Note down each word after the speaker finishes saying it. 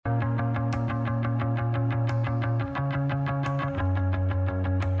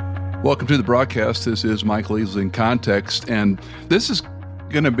Welcome to the broadcast. This is Michael Easley in Context, and this is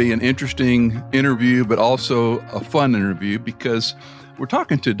going to be an interesting interview, but also a fun interview because we're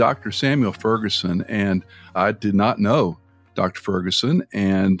talking to Dr. Samuel Ferguson, and I did not know Dr. Ferguson,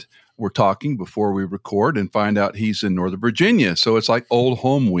 and we're talking before we record and find out he's in Northern Virginia. So it's like old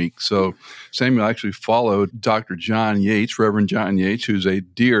home week. So Samuel actually followed Dr. John Yates, Reverend John Yates, who's a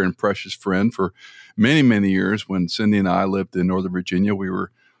dear and precious friend for many, many years. When Cindy and I lived in Northern Virginia, we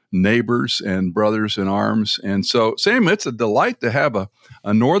were neighbors and brothers in arms. And so, Sam, it's a delight to have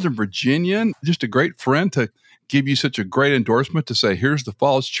a Northern Virginian, just a great friend to give you such a great endorsement to say, here's the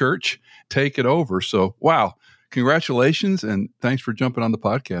Falls Church, take it over. So, wow, congratulations, and thanks for jumping on the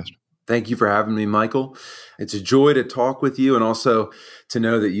podcast. Thank you for having me, Michael. It's a joy to talk with you and also to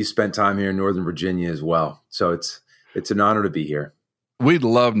know that you spent time here in Northern Virginia as well. So it's an honor to be here. We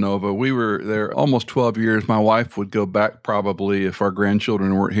love Nova. We were there almost 12 years. My wife would go back probably if our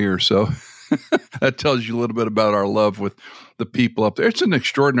grandchildren weren't here. So that tells you a little bit about our love with the people up there. It's an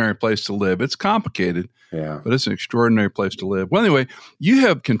extraordinary place to live. It's complicated, but it's an extraordinary place to live. Well, anyway, you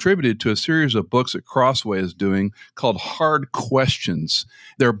have contributed to a series of books that Crossway is doing called Hard Questions.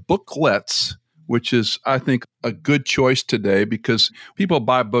 They're booklets, which is, I think, a good choice today because people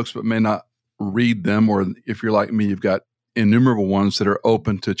buy books but may not read them. Or if you're like me, you've got innumerable ones that are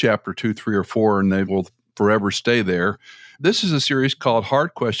open to chapter 2, 3, or 4, and they will forever stay there. This is a series called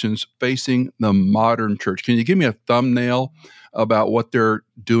Hard Questions Facing the Modern Church. Can you give me a thumbnail about what they're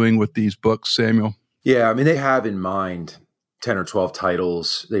doing with these books, Samuel? Yeah, I mean, they have in mind 10 or 12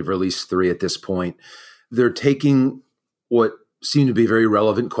 titles. They've released 3 at this point. They're taking what seem to be very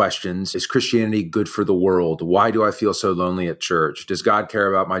relevant questions. Is Christianity good for the world? Why do I feel so lonely at church? Does God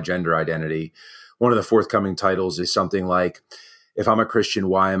care about my gender identity? One of the forthcoming titles is something like, if I'm a Christian,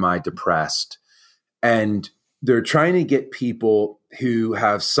 why am I depressed? And they're trying to get people who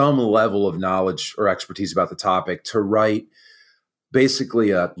have some level of knowledge or expertise about the topic to write basically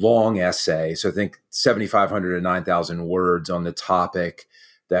a long essay. So I think 7,500 to 9,000 words on the topic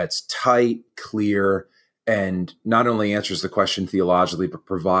that's tight, clear, and not only answers the question theologically, but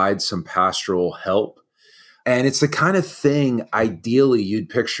provides some pastoral help. And it's the kind of thing, ideally, you'd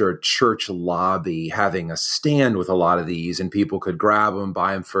picture a church lobby having a stand with a lot of these, and people could grab them,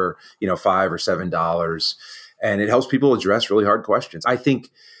 buy them for, $5 or $7. And it helps people address really hard questions. I think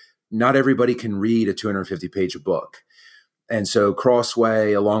not everybody can read a 250-page book. And so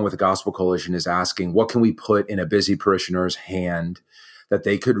Crossway, along with the Gospel Coalition, is asking, what can we put in a busy parishioner's hand that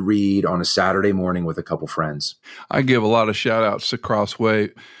they could read on a Saturday morning with a couple friends? I give a lot of shout outs to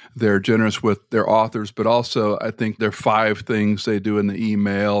Crossway. They're generous with their authors, but also I think there are 5 things they do in the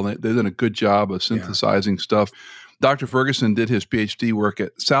email. They've done a good job of synthesizing stuff. Dr. Ferguson did his PhD work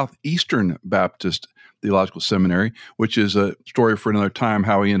at Southeastern Baptist Theological Seminary, which is a story for another time,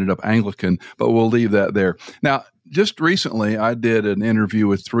 how he ended up Anglican, but we'll leave that there. Now, just recently, I did an interview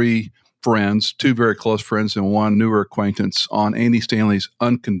with 3 friends, 2 very close friends and 1 newer acquaintance on Andy Stanley's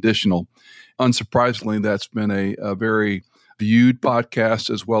Unconditional. Unsurprisingly, that's been a very viewed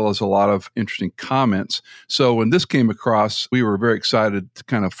podcast as well as a lot of interesting comments. So when this came across, we were very excited to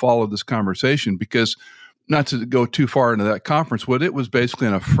kind of follow this conversation because, not to go too far into that conference, but it was basically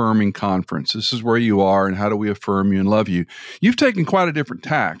an affirming conference. This is where you are and how do we affirm you and love you. You've taken quite a different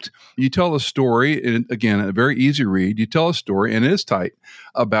tact. You tell a story, and again, a very easy read. You tell a story, and it is tight,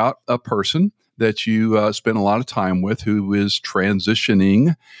 about a person that you spend a lot of time with who is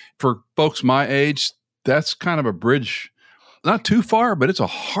transitioning. For folks my age, that's kind of a bridge. Not too far, but it's a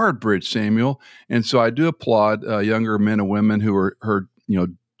hard bridge, Samuel. And so I do applaud younger men and women who are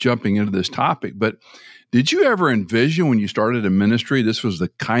jumping into this topic. But did you ever envision when you started a ministry, this was the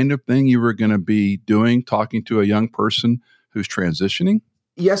kind of thing you were going to be doing, talking to a young person who's transitioning?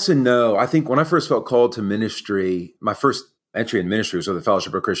 Yes and no. I think when I first felt called to ministry, my first entry in ministry was with the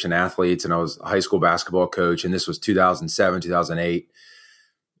Fellowship of Christian Athletes, and I was a high school basketball coach, and this was 2007, 2008.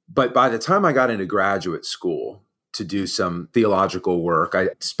 But by the time I got into graduate school to do some theological work, I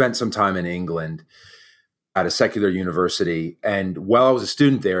spent some time in England at a secular university. And while I was a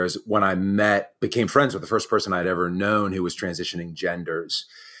student there is when I became friends with the first person I'd ever known who was transitioning genders.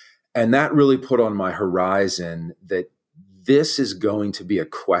 And that really put on my horizon that this is going to be a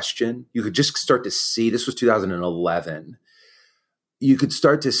question. You could just start to see, this was 2011. You could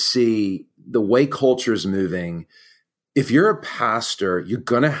start to see the way culture is moving. If you're a pastor, you're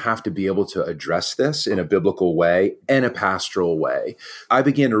going to have to be able to address this in a biblical way and a pastoral way. I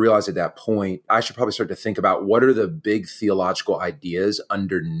began to realize at that point, I should probably start to think about what are the big theological ideas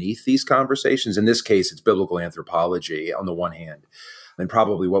underneath these conversations. In this case, it's biblical anthropology on the one hand, and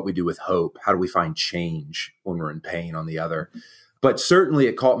probably what we do with hope. How do we find change when we're in pain on the other? But certainly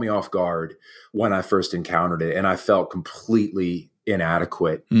it caught me off guard when I first encountered it, and I felt completely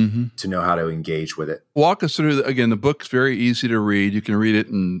inadequate to know how to engage with it. Walk us through, again, the book's very easy to read. You can read it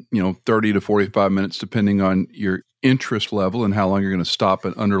in, 30 to 45 minutes, depending on your interest level and how long you're going to stop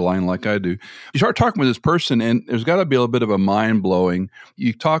and underline like I do. You start talking with this person, and there's got to be a little bit of a mind-blowing.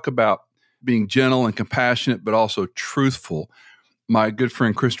 You talk about being gentle and compassionate, but also truthful. My good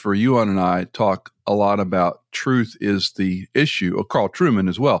friend Christopher Yuan and I talk a lot about truth is the issue, Carl Trueman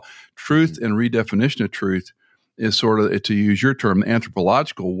as well. Truth and redefinition of truth is sort of, to use your term,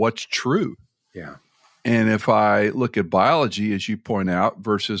 anthropological, what's true. Yeah. And if I look at biology, as you point out,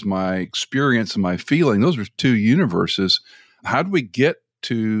 versus my experience and my feeling, those are two universes. How do we get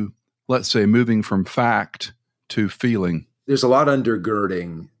to, let's say, moving from fact to feeling? There's a lot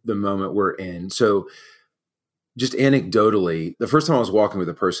undergirding the moment we're in. So just anecdotally, the first time I was walking with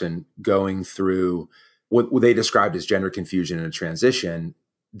a person going through what they described as gender confusion and a transition,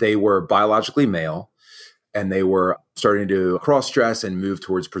 they were biologically male and they were starting to cross-dress and move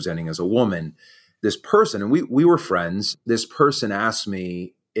towards presenting as a woman. This person, and we were friends, this person asked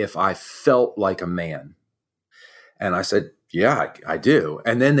me if I felt like a man. And I said, yeah, I do.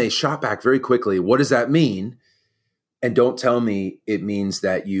 And then they shot back very quickly, what does that mean? And don't tell me it means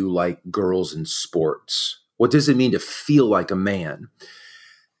that you like girls in sports. What does it mean to feel like a man?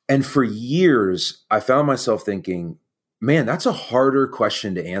 And for years, I found myself thinking, man, that's a harder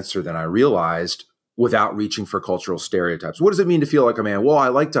question to answer than I realized without reaching for cultural stereotypes. What does it mean to feel like a man? Well, I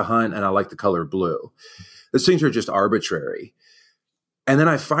like to hunt and I like the color blue. Those things are just arbitrary. And then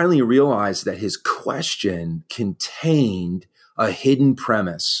I finally realized that his question contained a hidden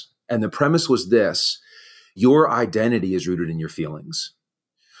premise. And the premise was this: your identity is rooted in your feelings.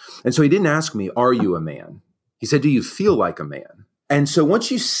 And so he didn't ask me, are you a man? He said, do you feel like a man? And so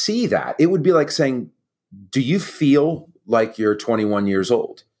once you see that, it would be like saying, do you feel like you're 21 years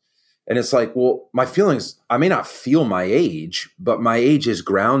old? And it's like, well, my feelings, I may not feel my age, but my age is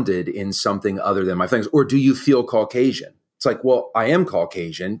grounded in something other than my feelings. Or do you feel Caucasian? It's like, well, I am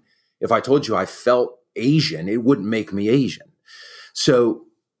Caucasian. If I told you I felt Asian, it wouldn't make me Asian. So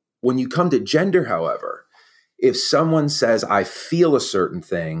when you come to gender, however, if someone says, I feel a certain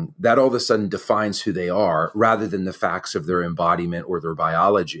thing, that all of a sudden defines who they are rather than the facts of their embodiment or their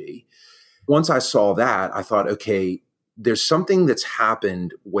biology. Once I saw that, I thought, okay, there's something that's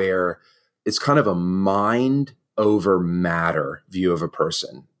happened where it's kind of a mind over matter view of a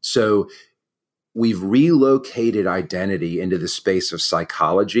person. So we've relocated identity into the space of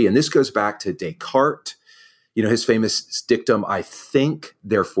psychology. And this goes back to Descartes, his famous dictum, I think,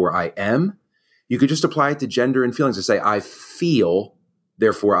 therefore I am. You could just apply it to gender and feelings and say, I feel,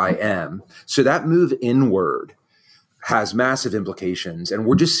 therefore I am. So that move inward has massive implications. And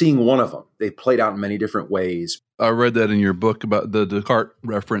we're just seeing one of them. They played out in many different ways. I read that in your book about the Descartes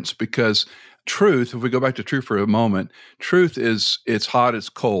reference, because truth, if we go back to truth for a moment, truth is, it's hot, it's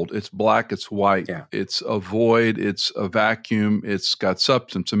cold, it's black, it's white, It's a void, it's a vacuum, it's got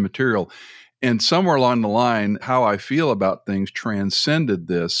substance and material. And somewhere along the line, how I feel about things transcended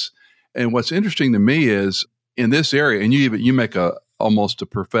this. And what's interesting to me is in this area, and you make almost a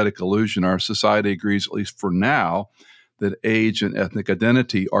prophetic allusion, our society agrees, at least for now, that age and ethnic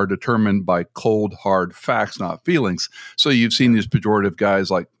identity are determined by cold, hard facts, not feelings. So you've seen these pejorative guys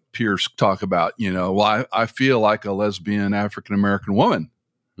like Pierce talk about, well, I feel like a lesbian African-American woman.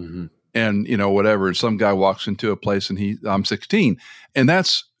 Mm-hmm. And, whatever. And some guy walks into a place and I'm 16. And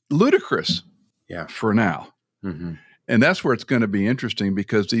that's ludicrous for now. Mm-hmm. And that's where it's going to be interesting,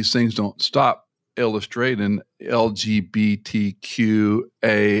 because these things don't stop illustrating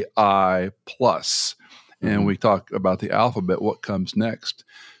LGBTQAI+. And we talk about the alphabet, what comes next.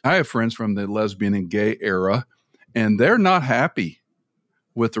 I have friends from the lesbian and gay era, and they're not happy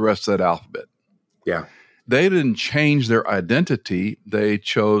with the rest of that alphabet. Yeah. They didn't change their identity. They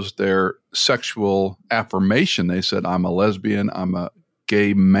chose their sexual affirmation. They said, I'm a lesbian, I'm a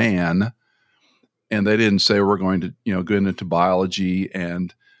gay man. And they didn't say we're going to, go into biology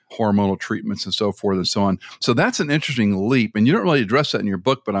and hormonal treatments and so forth and so on. So that's an interesting leap. And you don't really address that in your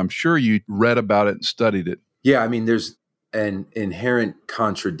book, but I'm sure you read about it and studied it. Yeah, I mean, there's an inherent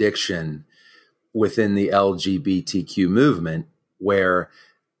contradiction within the LGBTQ movement where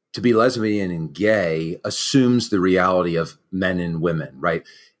to be lesbian and gay assumes the reality of men and women, right?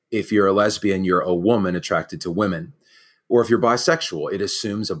 If you're a lesbian, you're a woman attracted to women. Or if you're bisexual, it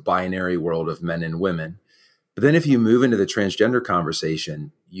assumes a binary world of men and women. But then if you move into the transgender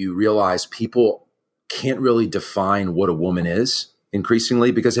conversation, you realize people can't really define what a woman is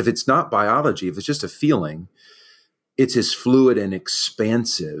increasingly, because if it's not biology, if it's just a feeling, it's as fluid and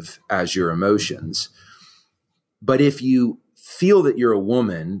expansive as your emotions. But if you feel that you're a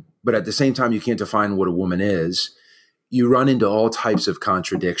woman, but at the same time, you can't define what a woman is, you run into all types of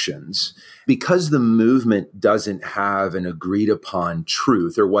contradictions. Because the movement doesn't have an agreed upon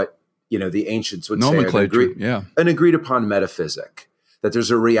truth, or what, the ancients would say, an agreed upon metaphysic, that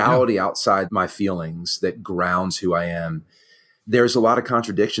there's a reality outside my feelings that grounds who I am. There's a lot of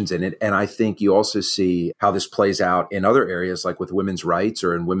contradictions in it. And I think you also see how this plays out in other areas, like with women's rights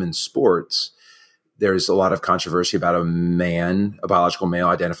or in women's sports. There's a lot of controversy about a biological male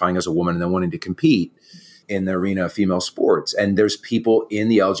identifying as a woman and then wanting to compete in the arena of female sports. And there's people in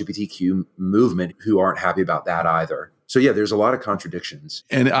the LGBTQ movement who aren't happy about that either. So yeah, there's a lot of contradictions.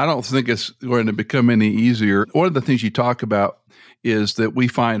 And I don't think it's going to become any easier. One of the things you talk about is that we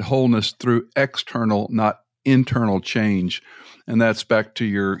find wholeness through external, not internal change. And that's back to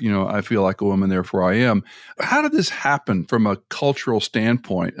your, I feel like a woman, therefore I am. How did this happen from a cultural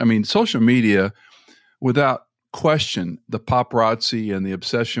standpoint? I mean, social media, without question, the paparazzi and the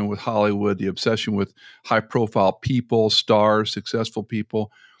obsession with Hollywood, the obsession with high-profile people, stars, successful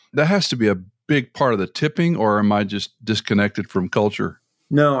people, that has to be a big part of the tipping, or am I just disconnected from culture?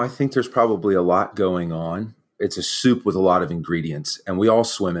 No, I think there's probably a lot going on. It's a soup with a lot of ingredients, and we all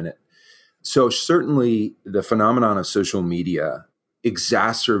swim in it. So certainly the phenomenon of social media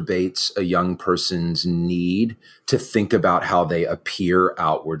exacerbates a young person's need to think about how they appear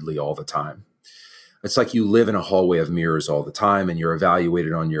outwardly all the time. It's like you live in a hallway of mirrors all the time and you're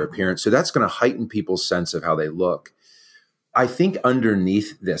evaluated on your appearance. So that's going to heighten people's sense of how they look. I think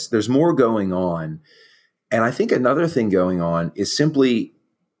underneath this, there's more going on. And I think another thing going on is simply,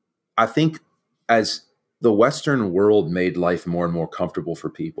 I think as the Western world made life more and more comfortable for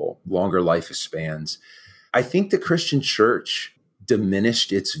people, longer life spans, I think the Christian church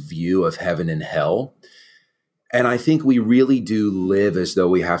diminished its view of heaven and hell. And I think we really do live as though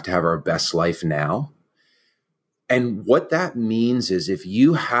we have to have our best life now. And what that means is if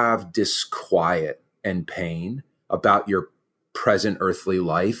you have disquiet and pain about your present earthly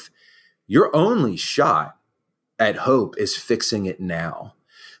life, your only shot at hope is fixing it now.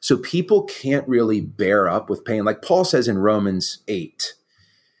 So people can't really bear up with pain. Like Paul says in Romans 8,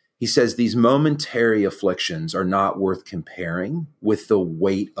 he says, these momentary afflictions are not worth comparing with the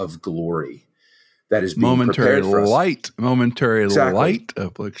weight of glory that is being prepared for us. Momentary light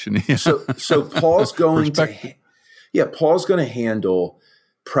affliction. Yeah. So Paul's going Paul's going to handle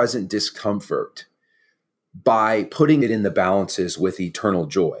present discomfort by putting it in the balances with eternal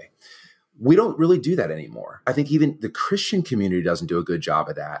joy. We don't really do that anymore. I think even the Christian community doesn't do a good job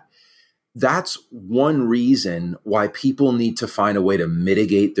of that. That's one reason why people need to find a way to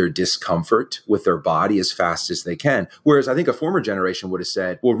mitigate their discomfort with their body as fast as they can. Whereas I think a former generation would have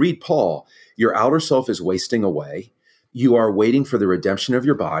said, well, read Paul, your outer self is wasting away. You are waiting for the redemption of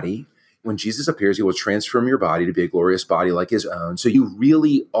your body. When Jesus appears, he will transform your body to be a glorious body like his own. So you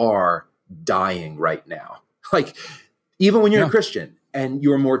really are dying right now. Like, even when you're a Christian and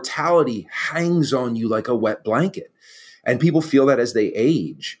your mortality hangs on you like a wet blanket. And people feel that as they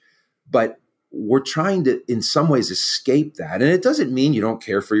age. But we're trying to, in some ways, escape that. And it doesn't mean you don't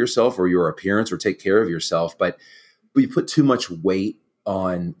care for yourself or your appearance or take care of yourself, but we put too much weight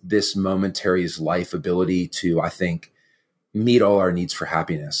on this momentary life ability to, I think, meet all our needs for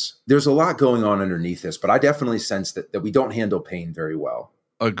happiness. There's a lot going on underneath this, but I definitely sense that we don't handle pain very well.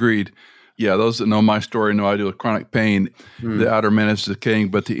 Agreed. Yeah, those that know my story know I deal with chronic pain. The outer man is decaying,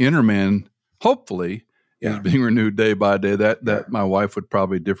 but the inner man, hopefully, is being renewed day by day. That my wife would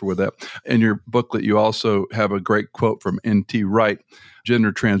probably differ with that. In your booklet, you also have a great quote from N.T. Wright.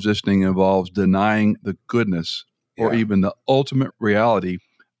 Gender transitioning involves denying the goodness or even the ultimate reality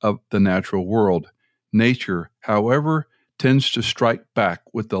of the natural world. Nature, however, tends to strike back,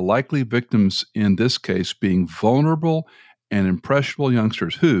 with the likely victims in this case being vulnerable and impressionable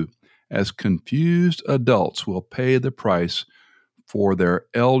youngsters who, as confused adults, will pay the price for their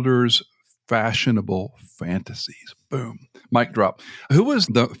elders' fashionable fantasies. Boom. Mic drop. Who was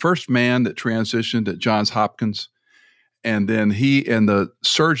the first man that transitioned at Johns Hopkins? And then he and the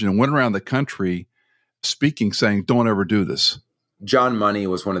surgeon went around the country speaking, saying, don't ever do this. John Money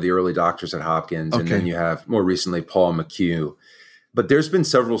was one of the early doctors at Hopkins. Okay. And then you have more recently Paul McHugh. But there's been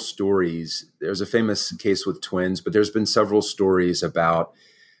several stories. There's a famous case with twins, but there's been several stories about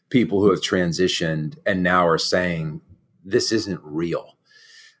people who have transitioned and now are saying, this isn't real.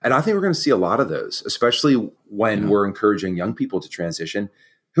 And I think we're going to see a lot of those, especially when we're encouraging young people to transition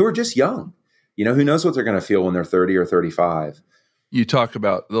who are just young. You know, who knows what they're going to feel when they're 30 or 35. You talk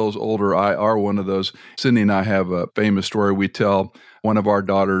about those older. I are one of those. Cindy and I have a famous story we tell. One of our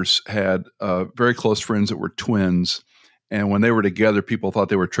daughters had very close friends that were twins, And when they were together, people thought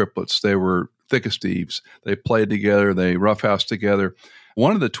they were triplets. They were thick as thieves. They played together. They roughhoused together.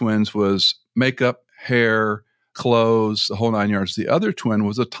 One of the twins was makeup, hair, clothes, the whole 9 yards. The other twin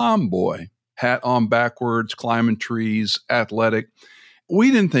was a tomboy, hat on backwards, climbing trees, athletic.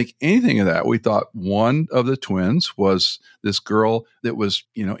 We didn't think anything of that. We thought one of the twins was this girl that was,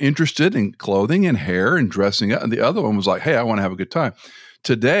 interested in clothing and hair and dressing up. And the other one was like, hey, I want to have a good time.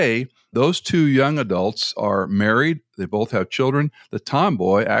 Today, those two young adults are married. They both have children. The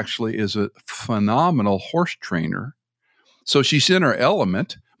tomboy actually is a phenomenal horse trainer. So she's in her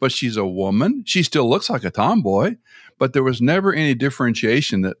element, but she's a woman. She still looks like a tomboy, but there was never any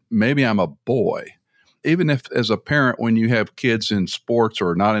differentiation that maybe I'm a boy. Even if as a parent, when you have kids in sports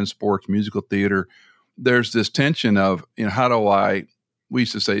or not in sports, musical theater, there's this tension of, how do we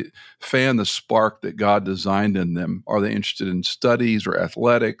used to say, fan the spark that God designed in them? Are they interested in studies or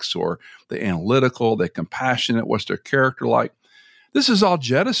athletics, or they analytical, they compassionate? What's their character like? This is all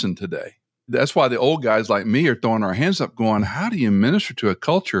jettisoned today. That's why the old guys like me are throwing our hands up going, how do you minister to a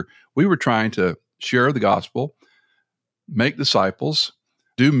culture? We were trying to share the gospel, make disciples,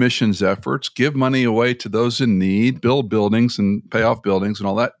 do missions efforts, give money away to those in need, build buildings and pay off buildings and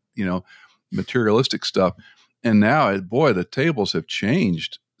all that, materialistic stuff. And now, boy, the tables have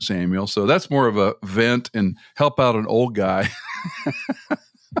changed, Samuel. So that's more of a vent and help out an old guy.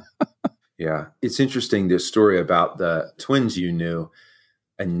 Yeah. It's interesting, this story about the twins you knew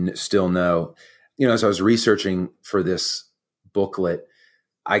and still know. As I was researching for this booklet,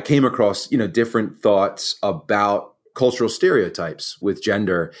 I came across, different thoughts about cultural stereotypes with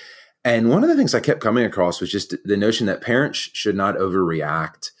gender. And one of the things I kept coming across was just the notion that parents should not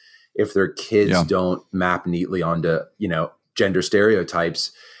overreact if their kids don't map neatly onto, gender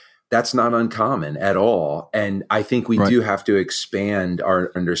stereotypes. That's not uncommon at all. And I think we do have to expand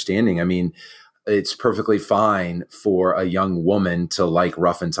our understanding. I mean, it's perfectly fine for a young woman to like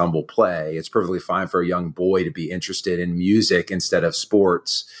rough and tumble play. It's perfectly fine for a young boy to be interested in music instead of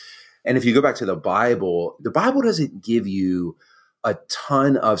sports. And if you go back to the Bible doesn't give you a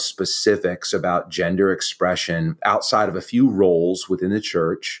ton of specifics about gender expression outside of a few roles within the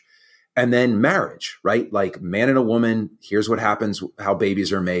church. And then marriage, right? Like man and a woman, here's what happens, how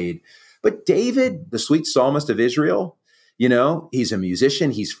babies are made. But David, the sweet psalmist of Israel, he's a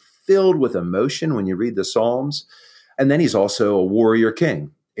musician. He's filled with emotion when you read the Psalms. And then he's also a warrior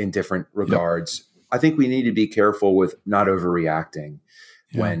king in different regards. Yep. I think we need to be careful with not overreacting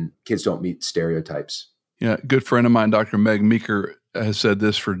when kids don't meet stereotypes. Yeah, a good friend of mine, Dr. Meg Meeker, has said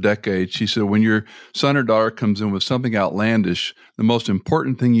this for decades. She said, when your son or daughter comes in with something outlandish, the most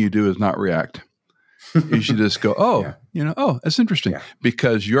important thing you do is not react. You should just go, that's interesting. Yeah.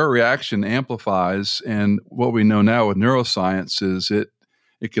 Because your reaction amplifies, and what we know now with neuroscience is it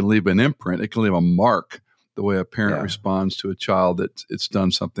can leave an imprint. It can leave a mark, the way a parent responds to a child that it's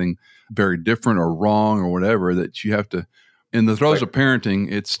done something very different or wrong or whatever, that you have to. In the throes of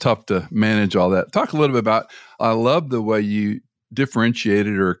parenting, it's tough to manage all that. Talk a little bit about, I love the way you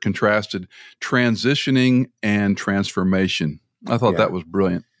differentiated or contrasted transitioning and transformation. I thought that was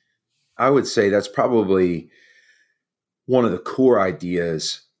brilliant. I would say that's probably one of the core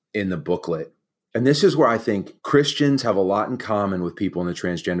ideas in the booklet. And this is where I think Christians have a lot in common with people in the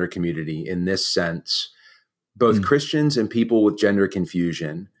transgender community in this sense. Both Christians and people with gender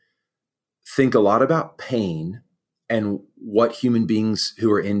confusion think a lot about pain and what human beings who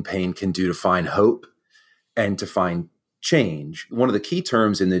are in pain can do to find hope and to find change. One of the key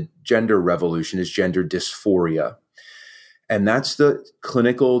terms in the gender revolution is gender dysphoria. And that's the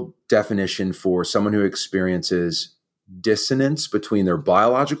clinical definition for someone who experiences dissonance between their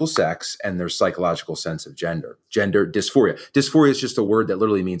biological sex and their psychological sense of gender. Gender dysphoria. Dysphoria is just a word that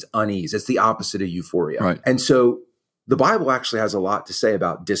literally means unease. It's the opposite of euphoria. Right. And so the Bible actually has a lot to say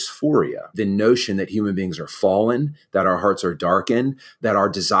about dysphoria, the notion that human beings are fallen, that our hearts are darkened, that our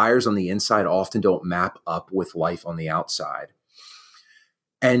desires on the inside often don't map up with life on the outside.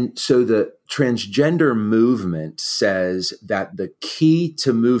 And so the transgender movement says that the key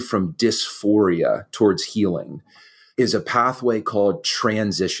to move from dysphoria towards healing is a pathway called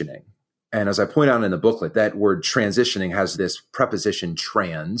transitioning. And as I point out in the booklet, that word transitioning has this preposition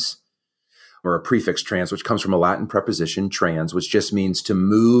trans, or a prefix trans, which comes from a Latin preposition trans, which just means to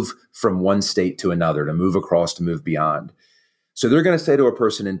move from one state to another, to move across, to move beyond. So they're going to say to a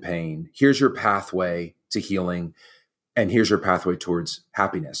person in pain, here's your pathway to healing, and here's your pathway towards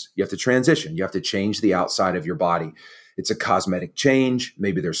happiness. You have to transition. You have to change the outside of your body. It's a cosmetic change.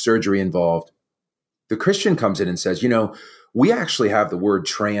 Maybe there's surgery involved. The Christian comes in and says, we actually have the word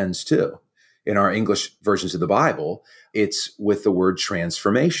trans too. In our English versions of the Bible, it's with the word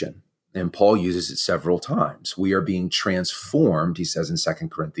transformation. And Paul uses it several times. We are being transformed, he says in 2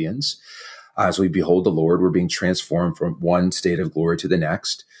 Corinthians. As we behold the Lord, we're being transformed from one state of glory to the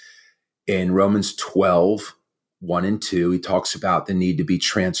next. In Romans 12, 1 and 2, he talks about the need to be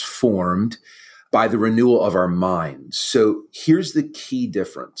transformed by the renewal of our minds. So here's the key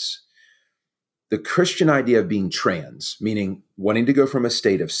difference. The Christian idea of being trans, meaning wanting to go from a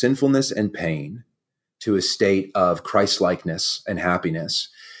state of sinfulness and pain to a state of Christ-likeness and happiness,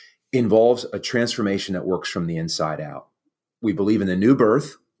 involves a transformation that works from the inside out. We believe in the new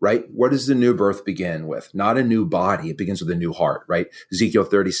birth, right? What does the new birth begin with? Not a new body. It begins with a new heart, right? Ezekiel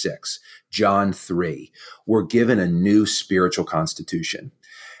 36, John 3. We're given a new spiritual constitution.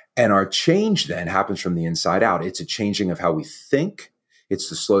 And our change then happens from the inside out. It's a changing of how we think. It's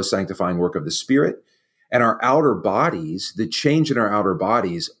the slow sanctifying work of the Spirit. And our outer bodies, the change in our outer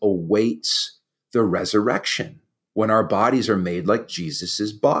bodies awaits the resurrection when our bodies are made like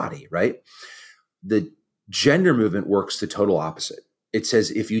Jesus's body, right? The gender movement works the total opposite. It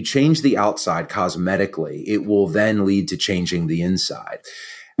says if you change the outside cosmetically, it will then lead to changing the inside.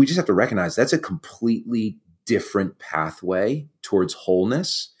 We just have to recognize that's a completely different pathway towards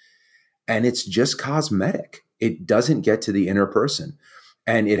wholeness. And it's just cosmetic. It doesn't get to the inner person.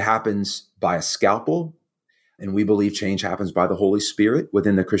 And it happens by a scalpel. And we believe change happens by the Holy Spirit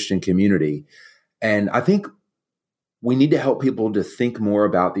within the Christian community. And I think we need to help people to think more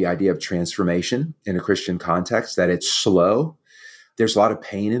about the idea of transformation in a Christian context, that it's slow. There's a lot of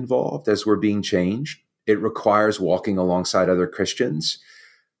pain involved as we're being changed. It requires walking alongside other Christians,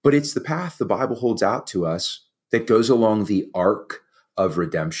 but it's the path the Bible holds out to us that goes along the arc of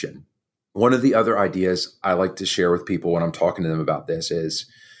redemption. One of the other ideas I like to share with people when I'm talking to them about this is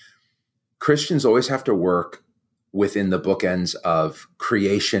Christians always have to work within the bookends of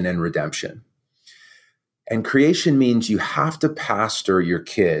creation and redemption. And creation means you have to pastor your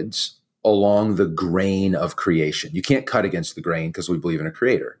kids along the grain of creation. You can't cut against the grain because we believe in a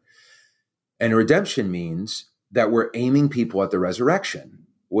creator. And redemption means that we're aiming people at the resurrection,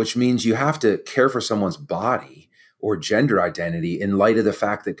 which means you have to care for someone's body or gender identity in light of the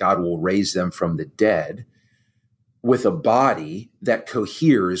fact that God will raise them from the dead with a body that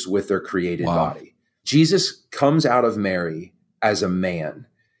coheres with their created body. Jesus comes out of Mary as a man.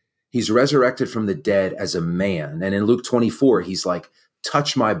 He's resurrected from the dead as a man. And in Luke 24, he's like,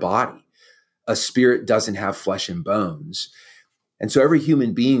 touch my body. A spirit doesn't have flesh and bones. And so every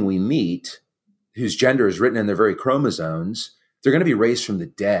human being we meet whose gender is written in their very chromosomes, they're going to be raised from the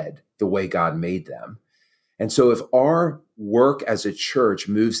dead the way God made them. And so if our work as a church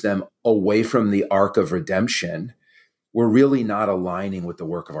moves them away from the arc of redemption, we're really not aligning with the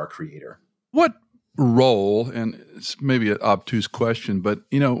work of our Creator. What role, and it's maybe an obtuse question, but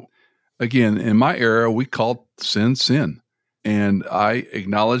again, in my era, we called sin. And I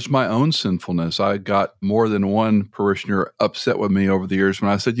acknowledged my own sinfulness. I got more than one parishioner upset with me over the years when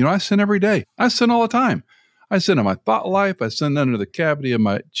I said, I sin every day. I sin all the time. I sin in my thought life. I sin under the cavity of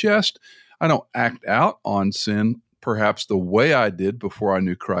my chest. I don't act out on sin perhaps the way I did before I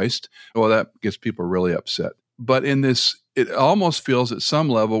knew Christ. Well, that gets people really upset. But in this, it almost feels at some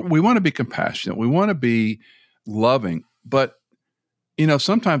level, we want to be compassionate. We want to be loving. But,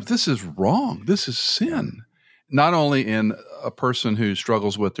 sometimes this is wrong. This is sin. Not only in a person who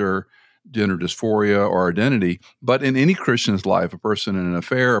struggles with their gender dysphoria or identity, but in any Christian's life, a person in an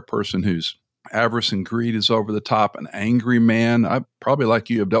affair, a person whose avarice and greed is over the top, an angry man. I probably, like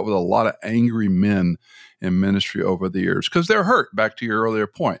you, have dealt with a lot of angry men in ministry over the years because they're hurt. Back to your earlier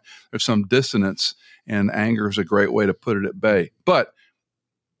point, there's some dissonance, and anger is a great way to put it at bay. But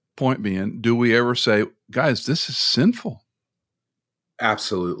point being, do we ever say, guys, this is sinful?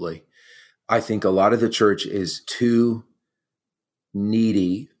 Absolutely. I think a lot of the church is too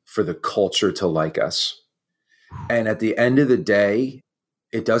needy for the culture to like us. And at the end of the day,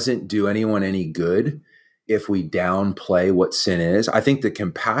 it doesn't do anyone any good if we downplay what sin is. I think the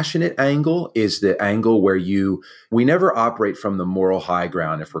compassionate angle is the angle where we never operate from the moral high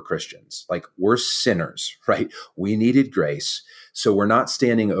ground if we're Christians. Like, we're sinners, right? We needed grace. So we're not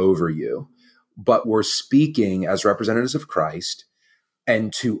standing over you, but we're speaking as representatives of Christ.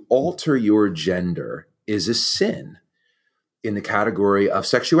 And to alter your gender is a sin in the category of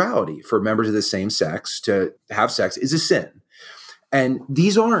sexuality. For members of the same sex to have sex is a sin. And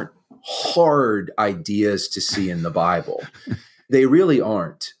these aren't hard ideas to see in the Bible. They really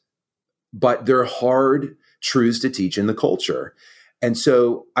aren't. But they're hard truths to teach in the culture. And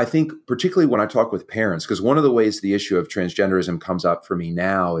so I think particularly when I talk with parents, because one of the ways the issue of transgenderism comes up for me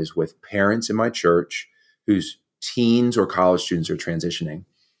now is with parents in my church whose teens or college students are transitioning.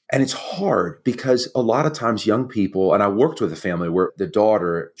 And it's hard because a lot of times young people, and I worked with a family where the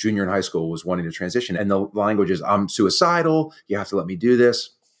daughter, junior in high school, was wanting to transition. And the language is, I'm suicidal. You have to let me do this.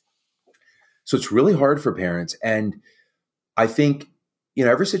 So it's really hard for parents. And I think,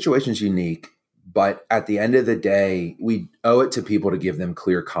 every situation is unique, but at the end of the day, we owe it to people to give them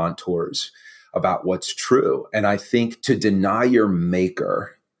clear contours about what's true. And I think to deny your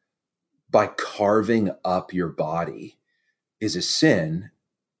maker by carving up your body is a sin.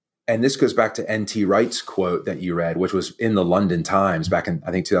 And this goes back to N.T. Wright's quote that you read, which was in the London Times back in,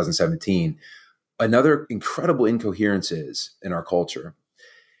 I think, 2017. Another incredible incoherences in our culture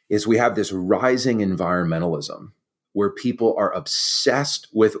is we have this rising environmentalism where people are obsessed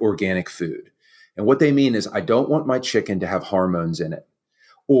with organic food. And what they mean is, I don't want my chicken to have hormones in it,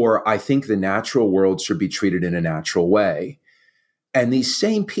 or I think the natural world should be treated in a natural way. And these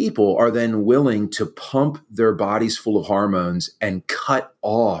same people are then willing to pump their bodies full of hormones and cut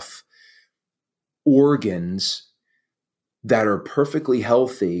off organs that are perfectly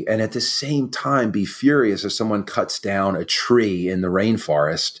healthy, and at the same time be furious if someone cuts down a tree in the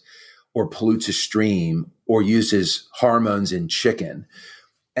rainforest or pollutes a stream or uses hormones in chicken.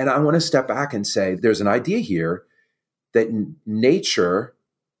 And I want to step back and say there's an idea here that nature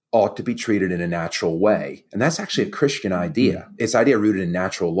ought to be treated in a natural way. And that's actually a Christian idea. It's an idea rooted in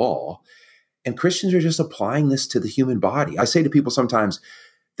natural law. And Christians are just applying this to the human body. I say to people sometimes,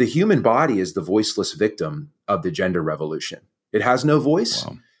 the human body is the voiceless victim of the gender revolution. It has no voice,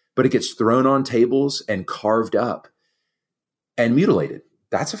 but it gets thrown on tables and carved up and mutilated.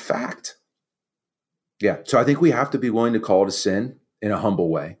 That's a fact. Yeah. So I think we have to be willing to call it a sin in a humble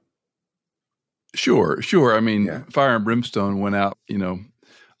way. Sure. I mean, Fire and Brimstone went out,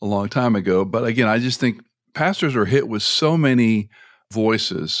 a long time ago. But again, I just think pastors are hit with so many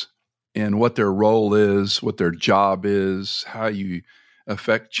voices and what their role is, what their job is, how you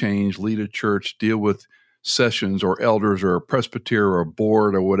affect change, lead a church, deal with sessions or elders or a presbyter or a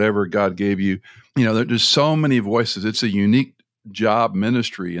board or whatever God gave you. There's just so many voices. It's a unique job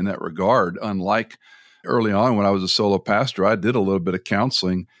ministry in that regard. Unlike early on when I was a solo pastor, I did a little bit of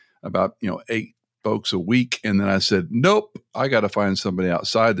counseling about, 8 folks a week. And then I said, nope, I got to find somebody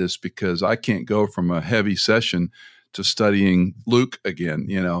outside this because I can't go from a heavy session to studying Luke again.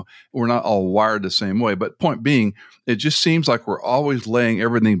 We're not all wired the same way. But point being, it just seems like we're always laying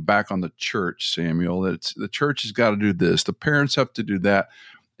everything back on the church, Samuel. The church has got to do this. The parents have to do that.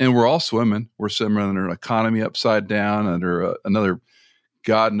 And we're all swimming. We're swimming under an economy upside down, under another,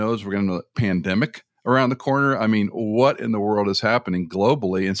 God knows, we're going to have a pandemic around the corner. I mean, what in the world is happening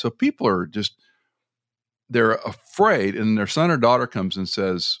globally? And so people are they're afraid, and their son or daughter comes and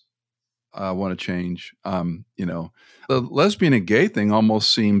says, I want to change. The lesbian and gay thing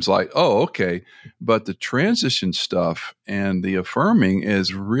almost seems like, oh, okay. But the transition stuff and the affirming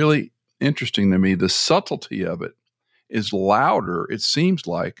is really interesting to me. The subtlety of it is louder, it seems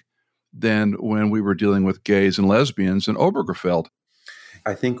like, than when we were dealing with gays and lesbians in Obergefell.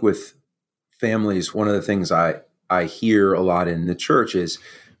 I think with families, one of the things I hear a lot in the church is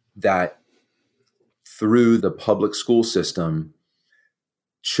that through the public school system,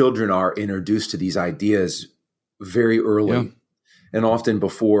 children are introduced to these ideas very early and often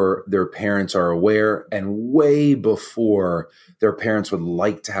before their parents are aware and way before their parents would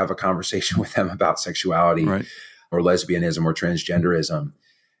like to have a conversation with them about sexuality or lesbianism or transgenderism.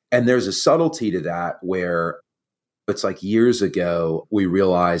 And there's a subtlety to that where it's like years ago, we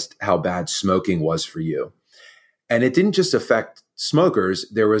realized how bad smoking was for you. And it didn't just affect smokers.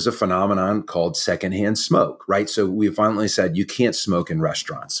 There was a phenomenon called secondhand smoke, right? So we finally said, you can't smoke in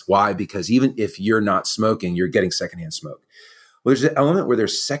restaurants. Why? Because even if you're not smoking, you're getting secondhand smoke. Well, there's an element where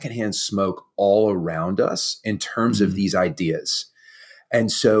there's secondhand smoke all around us in terms of these ideas. And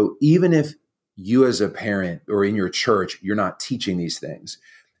so even if you as a parent or in your church, you're not teaching these things,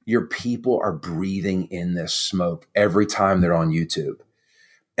 your people are breathing in this smoke every time they're on YouTube,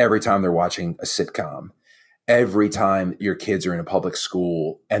 every time they're watching a sitcom, every time your kids are in a public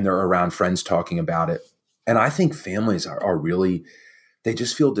school and they're around friends talking about it. And I think families are really, they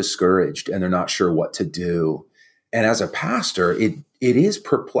just feel discouraged and they're not sure what to do. And as a pastor, it is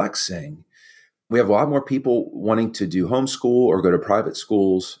perplexing. We have a lot more people wanting to do homeschool or go to private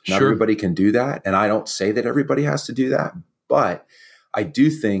schools. Not everybody can do that. And I don't say that everybody has to do that, but I do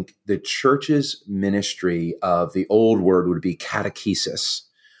think the church's ministry of the old word would be catechesis,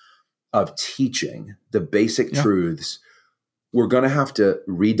 of teaching the basic truths. We're going to have to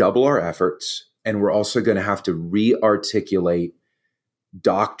redouble our efforts, and we're also going to have to re-articulate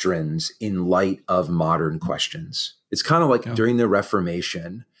doctrines in light of modern questions. It's kind of like during the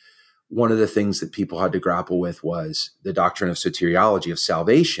Reformation, one of the things that people had to grapple with was the doctrine of soteriology, of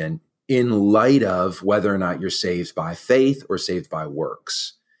salvation, in light of whether or not you're saved by faith or saved by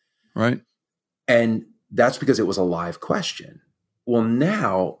works. Right. And that's because it was a live question. Well,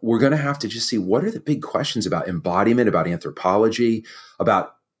 now we're going to have to just see what are the big questions about embodiment, about anthropology,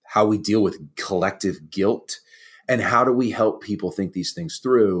 about how we deal with collective guilt, and how do we help people think these things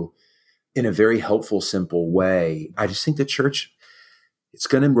through in a very helpful, simple way. I just think the church, it's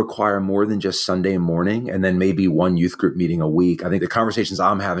going to require more than just Sunday morning and then maybe one youth group meeting a week. I think the conversations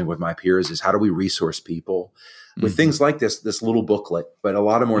I'm having with my peers is how do we resource people with things like this little booklet, but a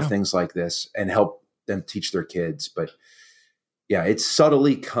lot of more things like this, and help them teach their kids. But yeah, it's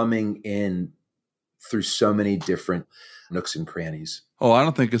subtly coming in through so many different nooks and crannies. Oh, I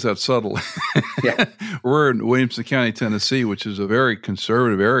don't think it's that subtle. Yeah. We're in Williamson County, Tennessee, which is a very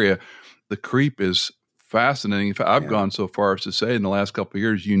conservative area. The creep is fascinating. In fact, I've gone so far as to say in the last couple of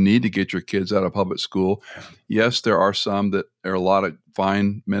years, you need to get your kids out of public school. Yes, there are there are a lot of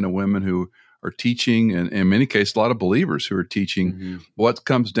fine men and women who are teaching, and in many cases, a lot of believers who are teaching. What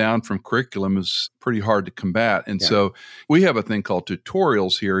comes down from curriculum is pretty hard to combat. And so we have a thing called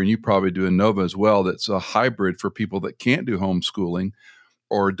tutorials here, and you probably do in Nova as well, that's a hybrid for people that can't do homeschooling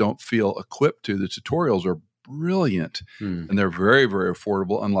or don't feel equipped to. The tutorials are brilliant, and they're very, very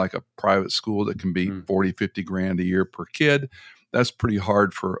affordable, unlike a private school that can be 40, 50 grand a year per kid. That's pretty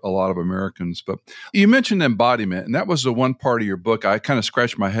hard for a lot of Americans. But you mentioned embodiment, and that was the one part of your book. I kind of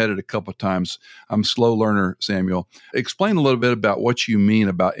scratched my head at a couple of times. I'm a slow learner, Samuel. Explain a little bit about what you mean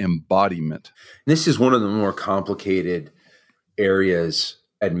about embodiment. This is one of the more complicated areas,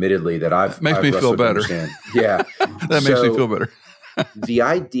 admittedly, that I've makes me feel better. Yeah. That makes me feel better. The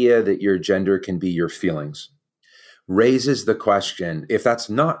idea that your gender can be your feelings raises the question, if that's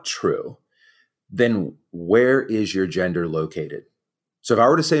not true, then where is your gender located? So if I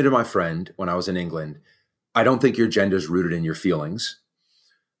were to say to my friend when I was in England, I don't think your gender is rooted in your feelings,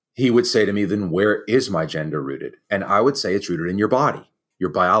 he would say to me, then where is my gender rooted? And I would say it's rooted in your body,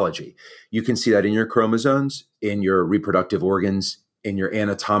 your biology. You can see that in your chromosomes, in your reproductive organs, in your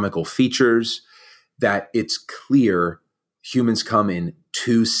anatomical features, that it's clear humans come in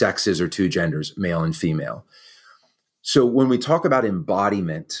two sexes or two genders, male and female. So when we talk about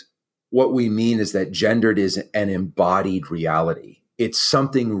embodiment, what we mean is that gendered is an embodied reality. It's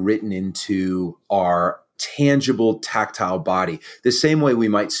something written into our tangible, tactile body. The same way we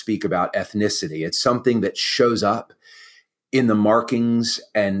might speak about ethnicity. It's something that shows up in the markings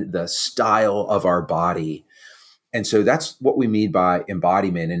and the style of our body. And so that's what we mean by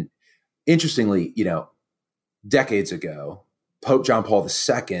embodiment. And interestingly, decades ago, Pope John Paul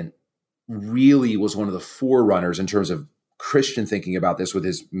II really was one of the forerunners in terms of Christian thinking about this with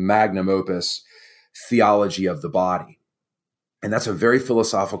his magnum opus, Theology of the Body. And that's a very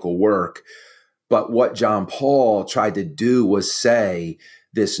philosophical work. But what John Paul tried to do was say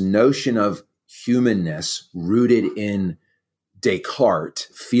this notion of humanness rooted in Descartes'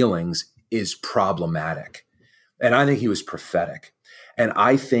 feelings is problematic. And I think he was prophetic. And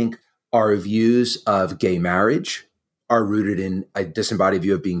I think our views of gay marriage are rooted in a disembodied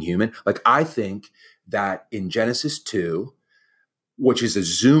view of being human. Like, I think that in Genesis 2, which is a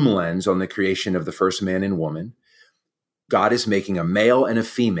zoom lens on the creation of the first man and woman, God is making a male and a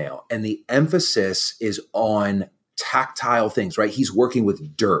female, and the emphasis is on tactile things, right? He's working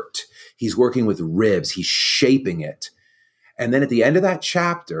with dirt. He's working with ribs. He's shaping it. And then at the end of that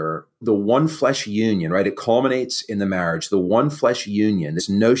chapter, the one flesh union, right? It culminates in the marriage, the one flesh union, this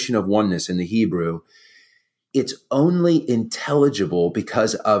notion of oneness in the Hebrew, it's only intelligible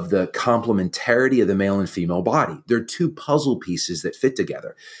because of the complementarity of the male and female body. They're two puzzle pieces that fit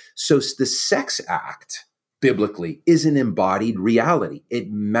together. So the sex act, biblically, is an embodied reality.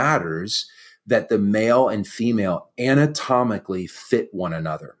 It matters that the male and female anatomically fit one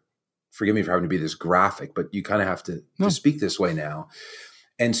another. Forgive me for having to be this graphic, but you kind of have to speak this way now.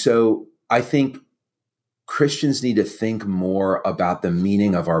 And so I think Christians need to think more about the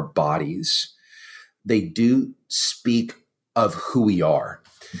meaning of our bodies. They do speak of who we are.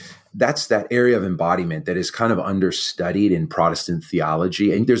 That's that area of embodiment that is kind of understudied in Protestant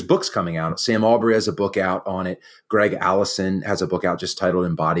theology. And there's books coming out. Sam Albury has a book out on it. Greg Allison has a book out just titled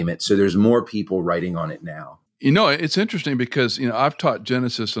Embodiment. So there's more people writing on it now. It's interesting because, I've taught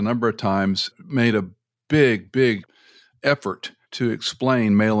Genesis a number of times, made a big, big effort to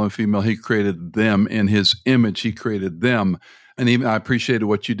explain male and female. He created them in his image. He created them. And even I appreciated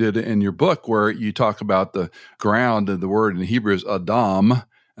what you did in your book where you talk about the ground, and the word in Hebrew is Adam.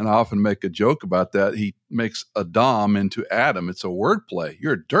 And I often make a joke about that. He makes Adam into Adam. It's a wordplay.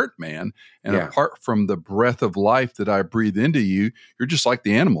 You're a dirt man. And apart from the breath of life that I breathe into you, you're just like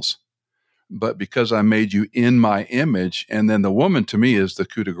the animals. but because I made you in my image. And then the woman to me is the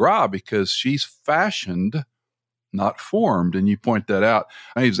coup de grace because she's fashioned, not formed. And you point that out.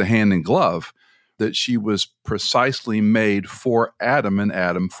 I use the hand in glove, that she was precisely made for Adam and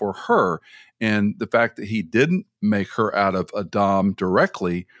Adam for her. And the fact that he didn't make her out of Adam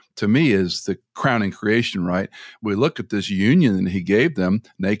directly, to me, is the crowning creation, right? We look at this union that he gave them,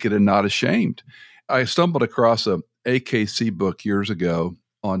 naked and not ashamed. I stumbled across a AKC book years ago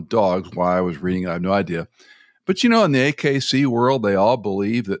on dogs. Why I was reading it, I have no idea. But in the AKC world, they all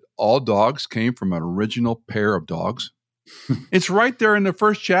believe that all dogs came from an original pair of dogs. It's right there in the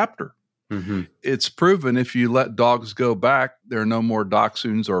first chapter. Mm-hmm. It's proven if you let dogs go back, there are no more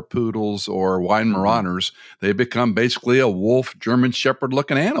dachshunds or poodles or Weimaraners. They become basically a wolf, German Shepherd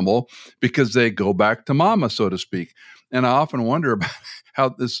looking animal because they go back to mama, so to speak. And I often wonder about how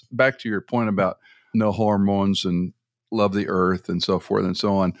this, back to your point about no hormones and love the earth and so forth and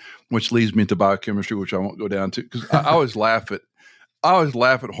so on, which leads me to biochemistry, which I won't go down to because I always laugh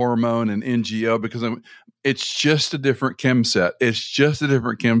at hormone and NGO because it's just a different chem set. It's just a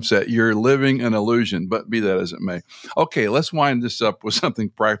different chem set. You're living an illusion, but be that as it may. Okay, let's wind this up with something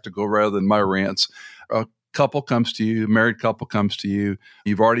practical rather than my rants. A couple comes to you, a married couple comes to you.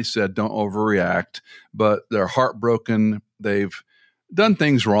 You've already said don't overreact, but they're heartbroken. They've done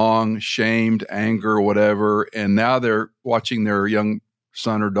things wrong, shamed, anger, whatever, and now they're watching their young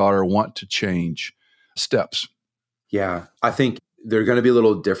son or daughter want to change. Steps. Yeah, I think they're going to be a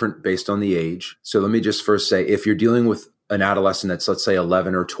little different based on the age. So let me just first say, if you're dealing with an adolescent that's, let's say,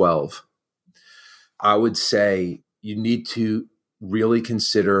 11 or 12, I would say you need to really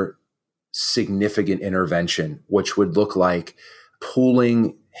consider significant intervention, which would look like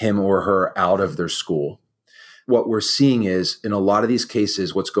pulling him or her out of their school. What we're seeing is, in a lot of these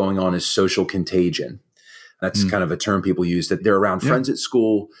cases, what's going on is social contagion. That's kind of a term people use, that they're around friends at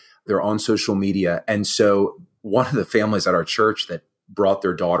school, they're on social media. And so one of the families at our church that brought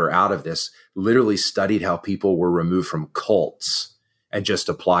their daughter out of this literally studied how people were removed from cults and just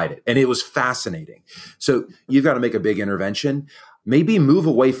applied it. And it was fascinating. So you've got to make a big intervention. Maybe move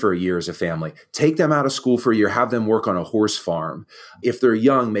away for a year as a family. Take them out of school for a year. Have them work on a horse farm. If they're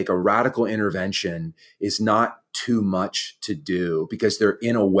young, make a radical intervention is not too much to do because they're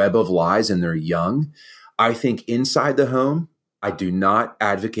in a web of lies and they're young. I think inside the home, I do not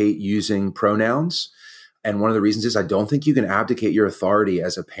advocate using pronouns. And one of the reasons is I don't think you can abdicate your authority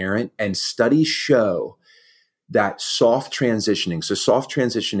as a parent. And studies show that soft transitioning. So soft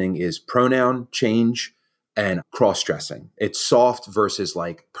transitioning is pronoun change and cross-dressing. It's soft versus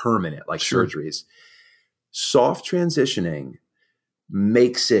like permanent, like surgeries. Soft transitioning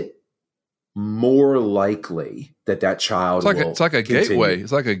makes it more likely that child it's like a continue. Gateway.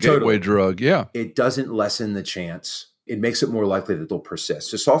 It's like a gateway drug. Yeah. It doesn't lessen the chance. It makes it more likely that they'll persist.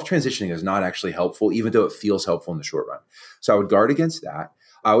 So soft transitioning is not actually helpful, even though it feels helpful in the short run. So I would guard against that.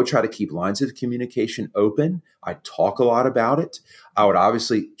 I would try to keep lines of communication open. I'd talk a lot about it. I would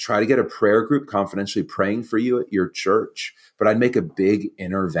obviously try to get a prayer group confidentially praying for you at your church, but I'd make a big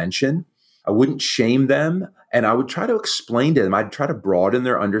intervention. I wouldn't shame them. And I would try to explain to them, I'd try to broaden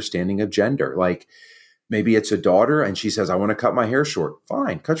their understanding of gender. Like maybe it's a daughter and she says, I want to cut my hair short.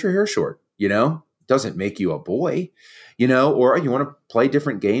 Fine, cut your hair short. Doesn't make you a boy, or you want to play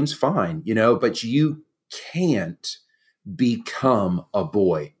different games. Fine, but you can't become a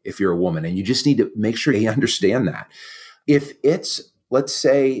boy if you're a woman. And you just need to make sure they understand that. If it's, let's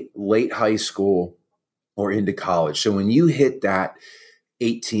say, late high school or into college. So when you hit that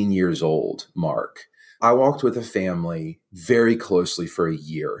 18 years old mark, I walked with a family very closely for a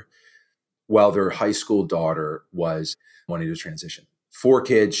year while their high school daughter was wanting to transition. 4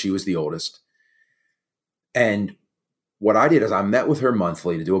 kids, she was the oldest. And what I did is I met with her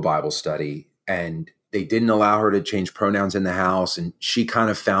monthly to do a Bible study, and they didn't allow her to change pronouns in the house. And she kind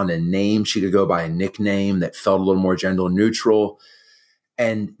of found a name. She could go by a nickname that felt a little more gender neutral.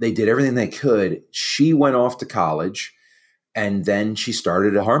 And they did everything they could. She went off to college, and then she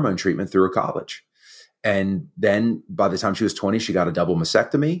started a hormone treatment through her college. And then by the time she was 20, she got a double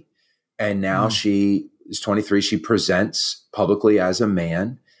mastectomy. And now she is 23. She presents publicly as a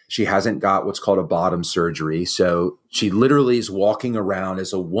man. She hasn't got what's called a bottom surgery. So she literally is walking around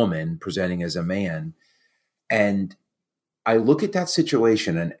as a woman presenting as a man. And I look at that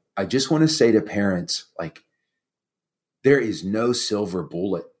situation and I just want to say to parents, like, there is no silver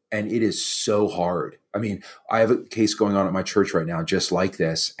bullet and it is so hard. I mean, I have a case going on at my church right now, just like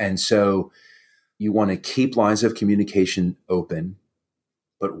this. And so you want to keep lines of communication open.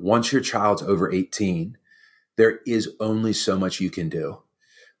 But once your child's over 18, there is only so much you can do.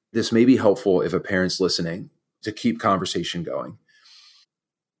 This may be helpful if a parent's listening to keep conversation going.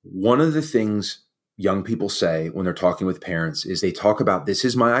 One of the things young people say when they're talking with parents is they talk about, this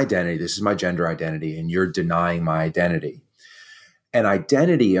is my identity, this is my gender identity, and you're denying my identity. And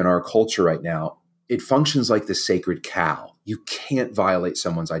identity in our culture right now, it functions like the sacred cow. You can't violate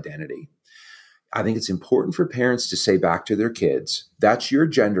someone's identity. I think it's important for parents to say back to their kids, that's your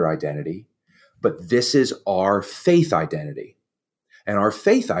gender identity, but this is our faith identity. And our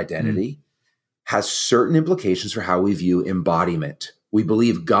faith identity has certain implications for how we view embodiment. We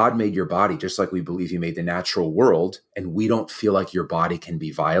believe God made your body just like we believe he made the natural world, and we don't feel like your body can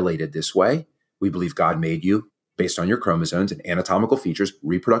be violated this way. We believe God made you based on your chromosomes and anatomical features,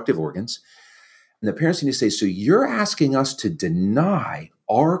 reproductive organs. And the parents need to say, so you're asking us to deny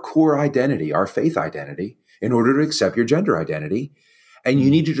our core identity, our faith identity, in order to accept your gender identity. And you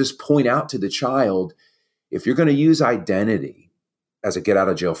need to just point out to the child, if you're going to use identity as a get out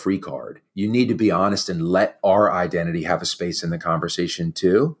of jail free card, you need to be honest and let our identity have a space in the conversation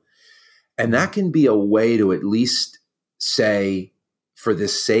too. And that can be a way to at least say, for the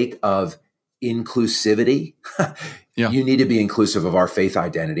sake of inclusivity, you need to be inclusive of our faith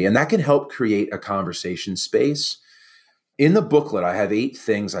identity. And that can help create a conversation space. In the booklet, I have 8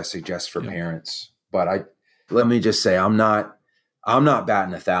 things I suggest for parents, but let me just say, I'm not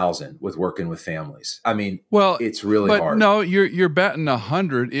batting 1,000 with working with families. I mean, it's really hard. No, you're batting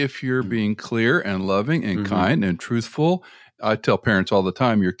 100 if you're being clear and loving and kind and truthful. I tell parents all the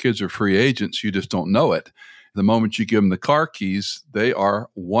time, your kids are free agents. You just don't know it. The moment you give them the car keys, they are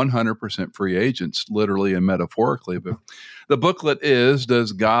 100% free agents, literally and metaphorically. But the booklet is,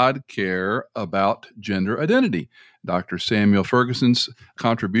 Does God Care About Gender Identity? Dr. Samuel Ferguson's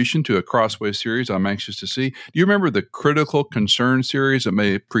contribution to a Crossway series I'm anxious to see. Do you remember the Critical Concern series? It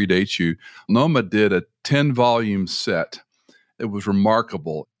may predate you. Noma did a 10-volume set. It was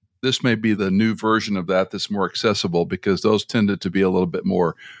remarkable. This may be the new version of that that's more accessible, because those tended to be a little bit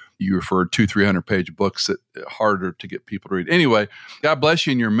more, you referred 200-300-page books that are harder to get people to read. Anyway, God bless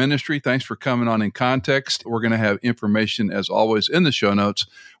you in your ministry. Thanks for coming on In Context. We're going to have information, as always, in the show notes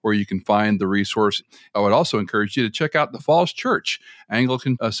where you can find the resource. I would also encourage you to check out the Falls Church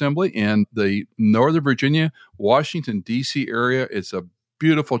Anglican Assembly in the Northern Virginia, Washington, D.C. area. It's a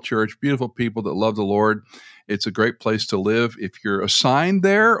beautiful church, beautiful people that love the Lord. It's a great place to live if you're assigned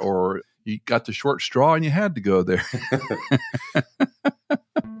there or you got the short straw and you had to go there.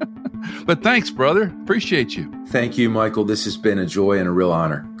 But thanks, brother. Appreciate you. Thank you, Michael. This has been a joy and a real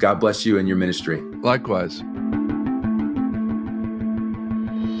honor. God bless you and your ministry. Likewise.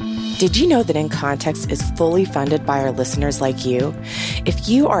 Did you know that In Context is fully funded by our listeners like you? If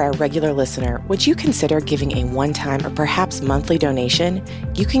you are a regular listener, would you consider giving a one-time or perhaps monthly donation?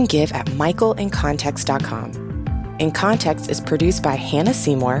 You can give at michaelincontext.com. In Context is produced by Hannah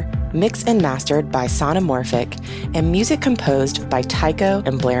Seymour, mixed and mastered by Sonomorphic, and music composed by Tycho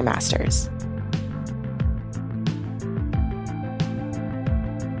and Blair Masters.